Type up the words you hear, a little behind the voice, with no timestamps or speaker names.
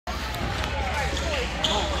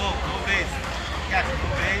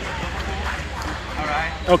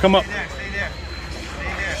Oh, come up. Stay there, stay there. Stay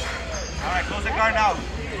there. All right, close the guard now.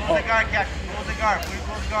 Close the guard, Captain. Close the guard. Put it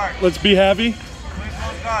close guard. Let's be heavy. Put it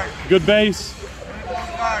close guard. Good base. Put it close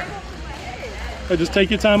guard. Hey, just take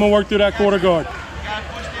your time and work through that quarter guard. You gotta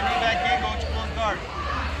push the knee back in, go to close guard.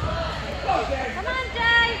 Come on,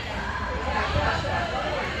 Jay.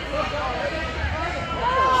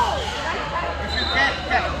 If you can,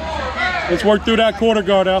 Captain. If you can. Let's work through that quarter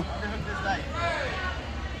guard, Al.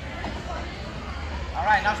 All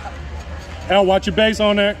right, now stop. Al, watch your base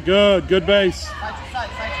on there. Good, good base. Side to side,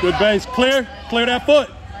 side to Good side. base. Clear. Clear that foot.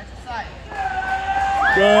 Side to side.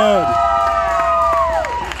 Good.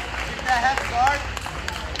 Keep that head guard.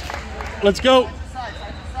 Let's go. Side to side,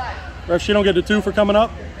 side to side. Ref, she don't get the 2 for coming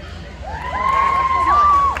up.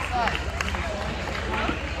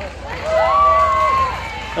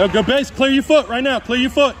 Oh, good base. Clear your foot right now. Clear your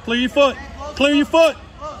foot. Clear your foot. Clear your foot.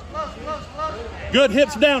 Close, close, close, close. Good.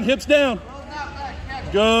 Hips down. Hips down. Close now, back,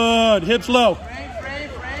 catch. Good. Hips low. Frame, frame,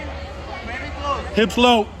 frame. Frame it close. Hips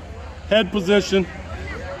low. Head position. Good,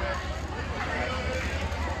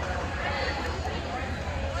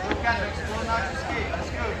 Captain. Explode now to ski. That's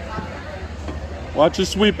good. Watch your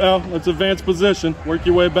sweep, Al. Let's advance position. Work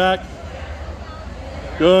your way back.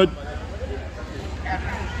 Good.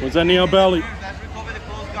 What's that knee on belly? Let's recover the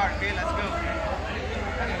close guard. Okay, let's go.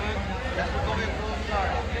 That's good. Let's recover the close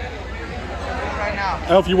guard. Let's go right now.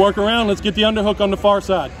 Al, if you work around, let's get the underhook on the far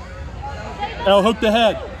side. Al, hook the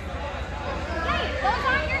head. Hey, those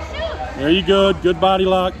aren't your shoes. There you go. Good body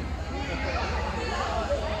lock.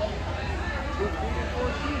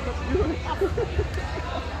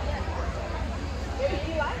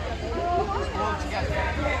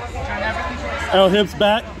 Turn everything to the side. Al, hips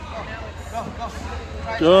back. Go, go.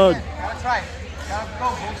 Try it Good. again. Gotta try it. Gotta go.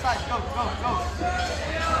 Both sides. Go, go, go.